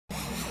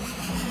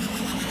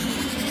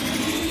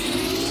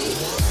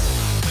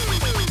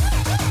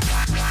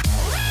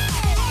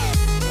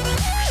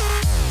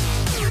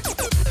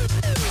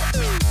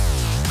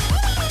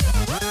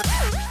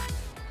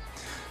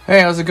Hey,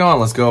 how's it going?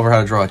 Let's go over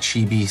how to draw a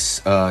chibi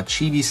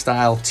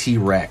style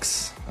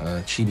T-Rex,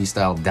 chibi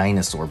style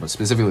dinosaur, but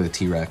specifically the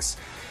T-Rex.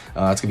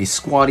 It's gonna be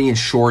squatty and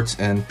short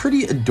and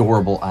pretty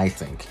adorable, I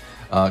think.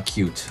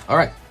 Cute. All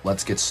right,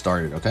 let's get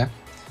started, okay?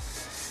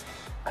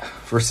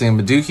 First thing I'm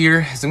gonna do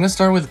here is I'm gonna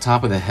start with the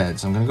top of the head.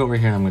 So I'm gonna go over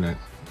here and I'm gonna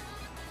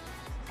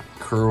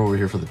curve over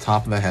here for the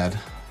top of the head.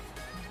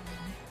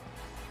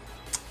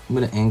 I'm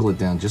gonna angle it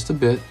down just a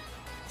bit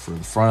for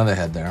the front of the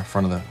head there,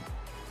 front of the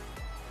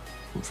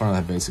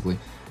head basically.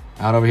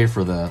 Out over here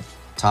for the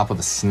top of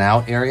the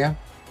snout area.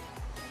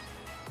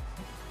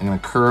 I'm gonna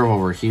curve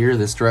over here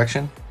this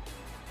direction.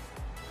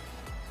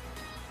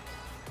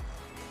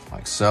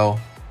 Like so.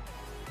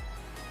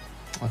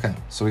 Okay,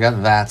 so we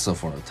got that so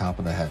far, the top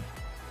of the head.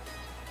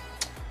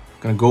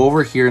 I'm gonna go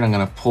over here and I'm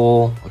gonna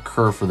pull a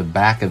curve for the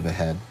back of the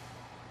head.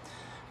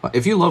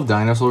 If you love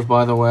dinosaurs,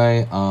 by the way,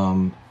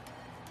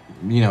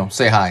 you know,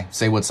 say hi,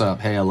 say what's up.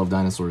 Hey, I love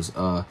dinosaurs.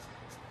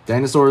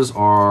 Dinosaurs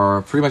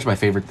are pretty much my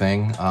favorite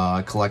thing.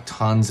 I collect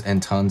tons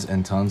and tons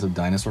and tons of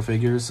dinosaur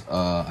figures.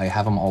 I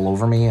have them all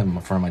over me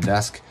in front of my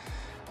desk.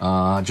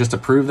 Just to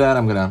prove that,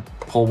 I'm gonna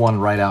pull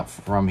one right out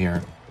from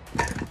here.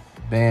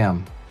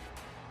 Bam.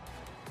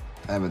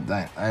 I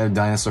have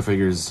dinosaur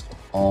figures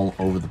all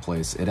over the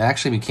place. It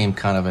actually became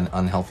kind of an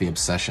unhealthy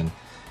obsession.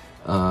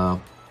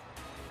 Curve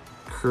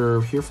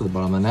here for the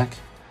bottom of the neck.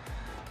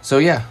 So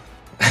yeah,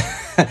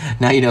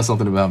 now you know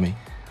something about me.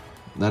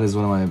 That is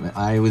one of my,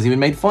 I was even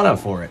made fun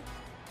of for it.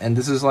 And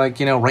this is like,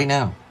 you know, right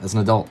now, as an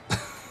adult.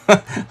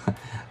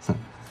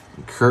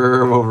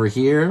 Curve over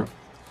here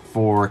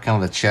for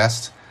kind of the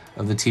chest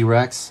of the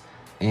T-Rex.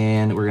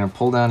 And we're gonna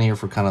pull down here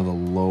for kind of the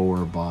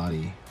lower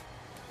body.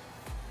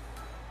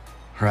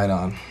 Right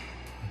on.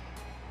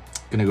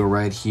 Gonna go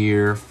right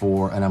here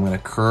for, and I'm gonna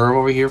curve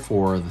over here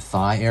for the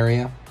thigh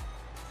area.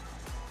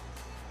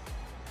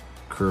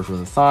 Curve for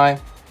the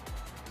thigh.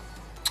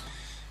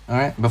 All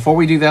right, before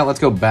we do that, let's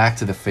go back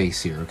to the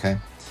face here, okay?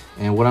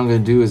 And what I'm gonna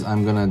do is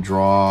I'm gonna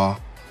draw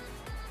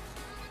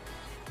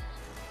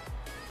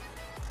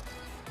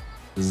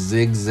a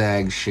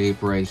zigzag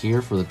shape right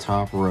here for the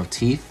top row of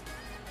teeth.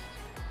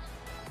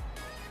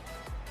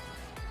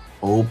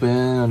 Open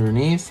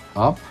underneath,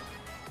 up.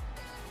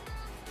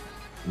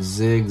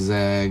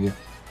 Zigzag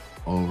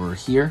over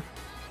here.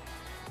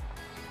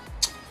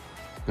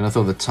 Gonna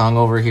throw the tongue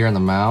over here in the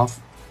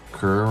mouth.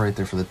 Curve right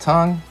there for the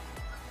tongue.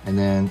 And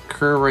then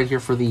curve right here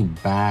for the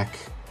back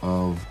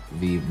of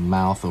the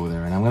mouth over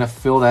there. And I'm gonna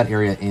fill that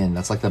area in.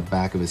 That's like the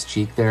back of his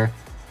cheek there.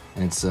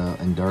 And it's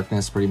in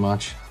darkness pretty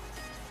much.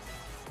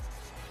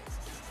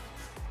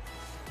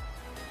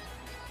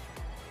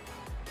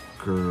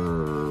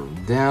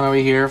 Curve down over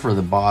here for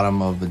the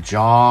bottom of the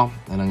jaw.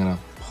 And I'm gonna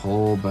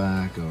pull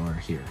back over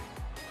here.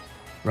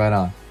 Right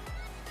on.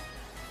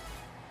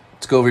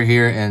 Let's go over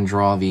here and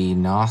draw the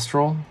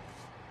nostril.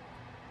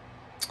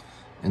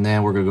 And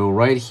then we're gonna go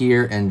right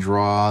here and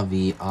draw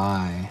the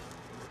eye.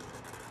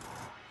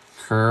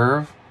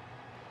 Curve.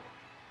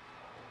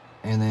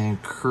 And then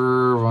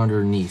curve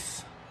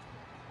underneath.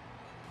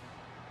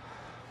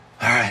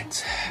 All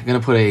right, I'm gonna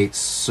put a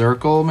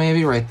circle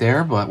maybe right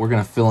there, but we're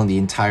gonna fill in the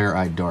entire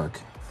eye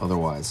dark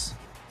otherwise.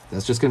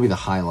 That's just gonna be the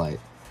highlight.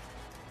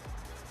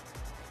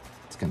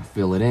 It's gonna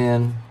fill it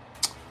in.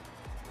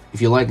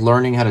 If you like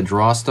learning how to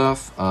draw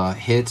stuff,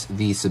 hit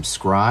the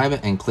subscribe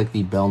and click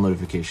the bell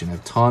notification. I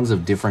have tons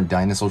of different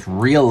dinosaurs,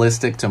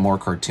 realistic to more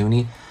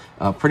cartoony,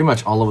 pretty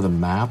much all over the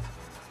map,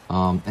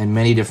 and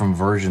many different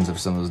versions of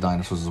some of those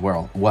dinosaurs as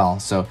well.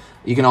 So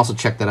you can also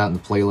check that out in the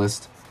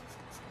playlist.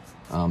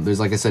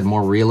 There's, like I said,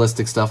 more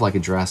realistic stuff like a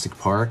Jurassic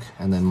Park,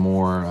 and then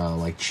more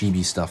like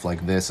chibi stuff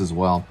like this as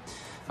well.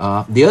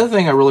 The other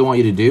thing I really want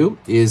you to do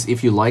is,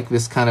 if you like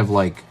this kind of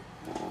like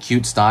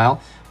cute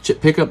style,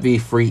 pick up the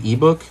free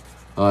ebook.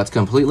 It's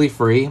completely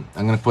free.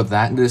 I'm going to put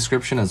that in the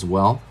description as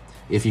well,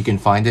 if you can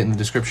find it in the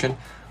description,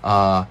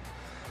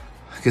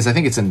 because I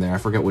think it's in there. I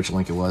forget which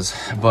link it was,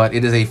 but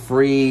it is a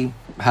free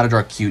how to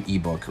draw cute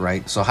ebook,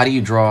 right? So how do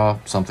you draw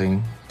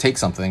something, take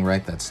something,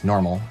 right, that's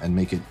normal and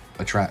make it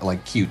attractively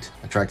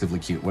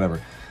cute, whatever.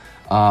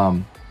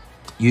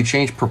 You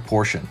change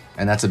proportion,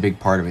 and that's a big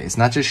part of it. It's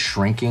not just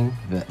shrinking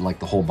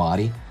the whole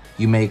body.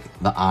 You make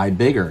the eye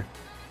bigger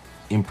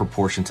in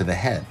proportion to the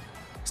head.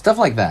 Stuff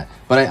like that.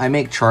 But I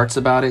make charts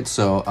about it,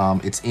 so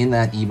it's in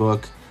that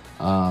ebook.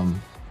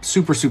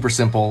 Super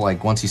simple.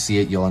 Like, once you see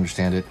it, you'll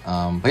understand it.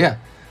 But yeah,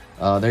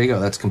 there you go.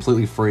 That's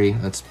completely free.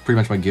 That's pretty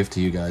much my gift to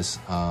you guys.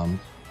 There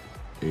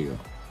you go.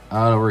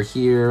 Out over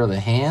here, the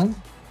hand.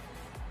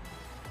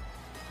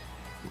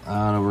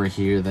 Out over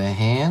here, the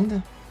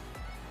hand.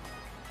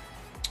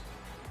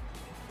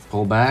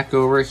 Pull back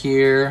over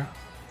here.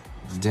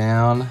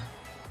 Down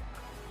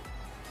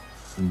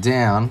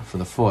for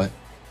the foot.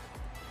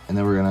 And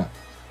then we're gonna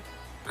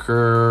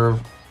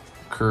curve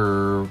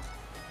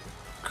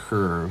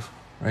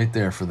right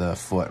there for the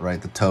foot,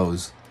 right, the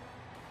toes.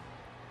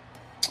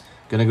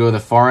 Gonna go to the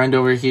far end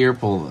over here,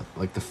 pull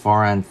like the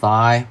far end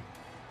thigh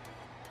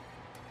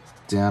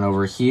down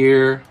over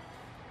here,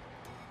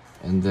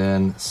 and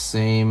then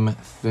same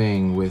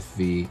thing with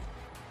the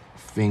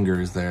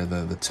fingers there,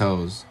 the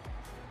toes.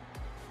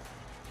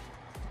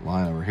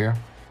 Line over here.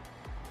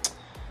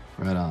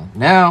 Right on.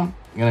 Now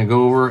I'm gonna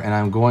go over and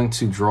I'm going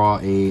to draw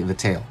the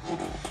tail.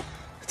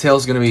 The tail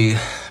is gonna be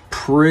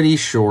pretty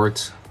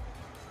short.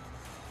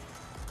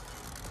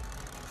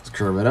 Let's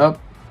curve it up.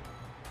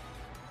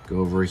 Go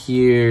over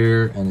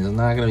here, and it's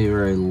not gonna be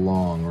very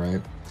long,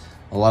 right?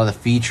 A lot of the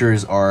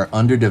features are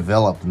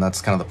underdeveloped, and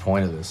that's kind of the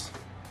point of this.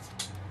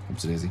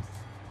 Oops, daisy.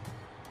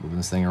 Moving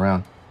this thing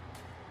around.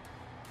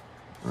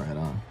 Right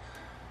on.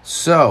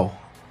 So,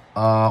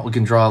 we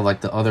can draw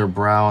like the other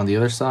brow on the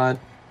other side.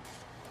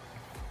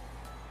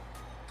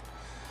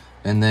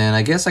 And then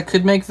I guess I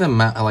could make the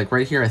mouth, like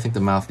right here, I think the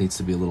mouth needs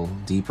to be a little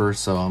deeper.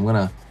 So I'm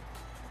gonna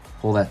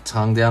pull that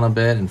tongue down a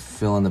bit and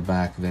fill in the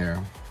back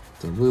there.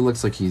 So it really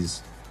looks like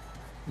he's,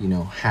 you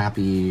know,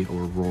 happy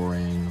or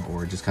roaring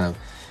or just kind of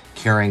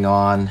carrying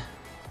on.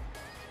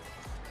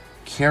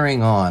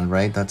 Carrying on,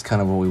 right? That's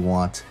kind of what we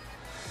want.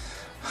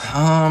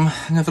 I'm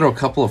gonna throw a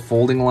couple of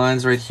folding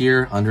lines right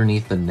here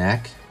underneath the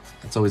neck.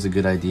 That's always a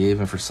good idea,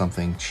 even for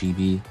something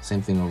chibi.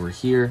 Same thing over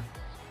here.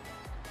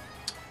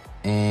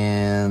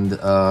 And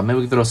maybe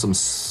we can throw some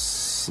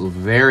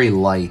very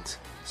light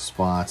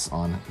spots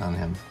on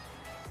him.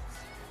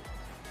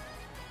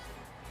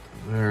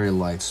 Very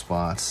light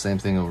spots. Same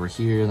thing over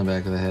here in the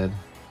back of the head.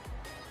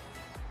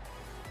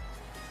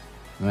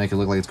 Make it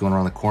look like it's going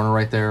around the corner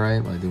right there,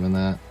 right? By doing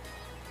that.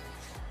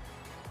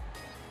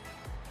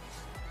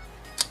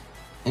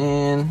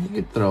 And you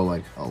could throw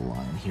like a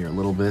line here a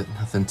little bit.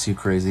 Nothing too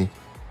crazy.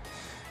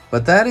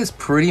 But that is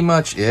pretty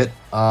much it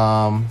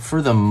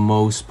for the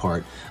most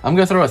part. I'm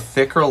going to throw a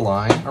thicker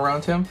line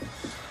around him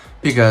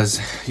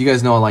because you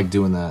guys know I like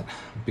doing that.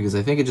 Because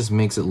I think it just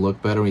makes it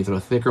look better when you throw a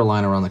thicker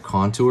line around the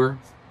contour.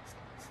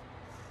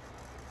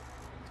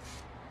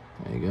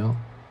 There you go.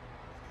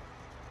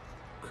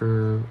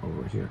 Curve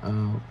over here,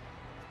 out.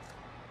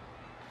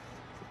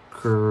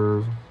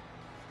 Curve.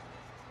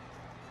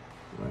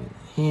 Right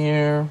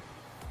here.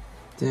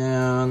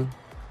 Down.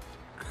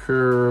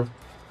 Curve.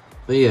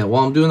 But yeah,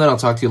 while I'm doing that, I'll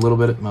talk to you a little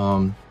bit.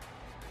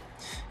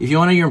 If you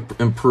want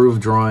to improve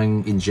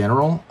drawing in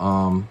general,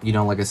 you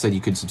know, like I said, you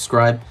could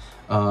subscribe.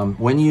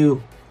 When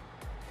you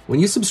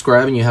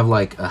subscribe and you have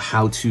like a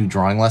how-to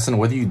drawing lesson,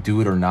 whether you do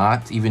it or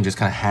not, even just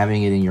kind of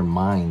having it in your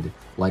mind,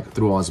 like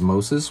through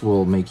osmosis,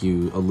 will make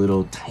you a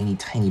little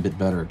tiny bit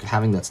better.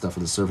 Having that stuff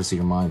at the surface of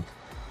your mind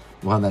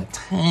will have that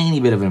tiny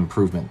bit of an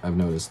improvement, I've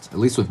noticed, at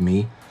least with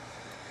me.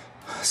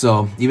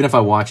 So even if I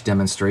watch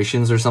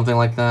demonstrations or something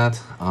like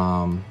that,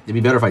 it'd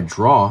be better if I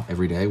draw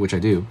every day, which I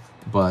do.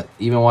 But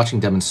even watching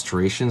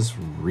demonstrations,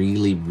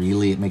 really,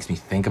 it makes me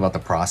think about the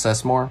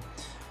process more.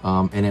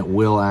 And it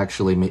will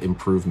actually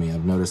improve me.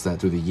 I've noticed that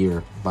through the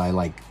year by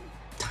like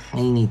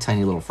tiny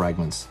little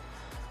fragments.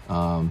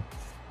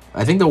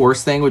 I think the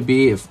worst thing would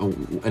be if,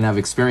 and I've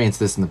experienced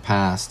this in the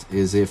past,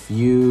 is if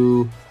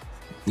you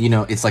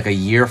know, it's like a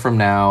year from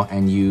now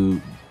and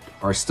you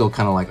are still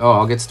kind of like, oh,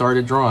 I'll get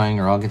started drawing,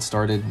 or I'll get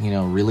started, you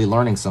know, really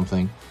learning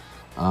something.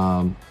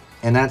 And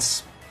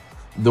that's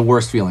the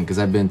worst feeling because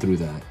I've been through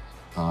that.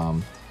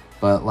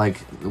 But like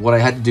what I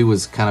had to do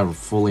was kind of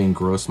fully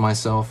engross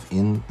myself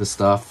in the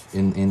stuff,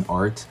 in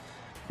art,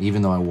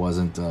 even though I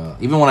wasn't,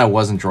 even when I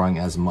wasn't drawing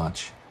as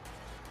much.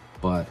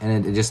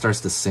 And it just starts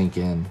to sink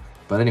in.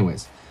 But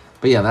anyways,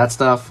 but yeah, that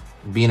stuff,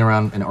 being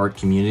around an art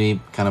community,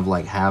 kind of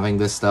like having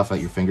this stuff at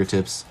your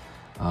fingertips,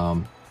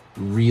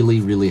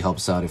 really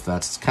helps out if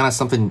that's kind of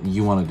something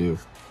you want to do.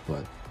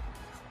 But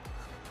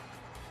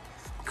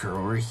curve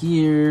over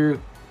here,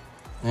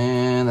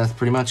 and that's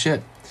pretty much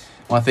it.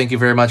 I want to thank you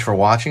very much for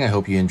watching. I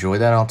hope you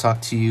enjoyed that. I'll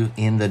talk to you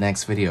in the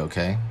next video,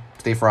 okay?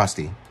 Stay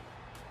frosty.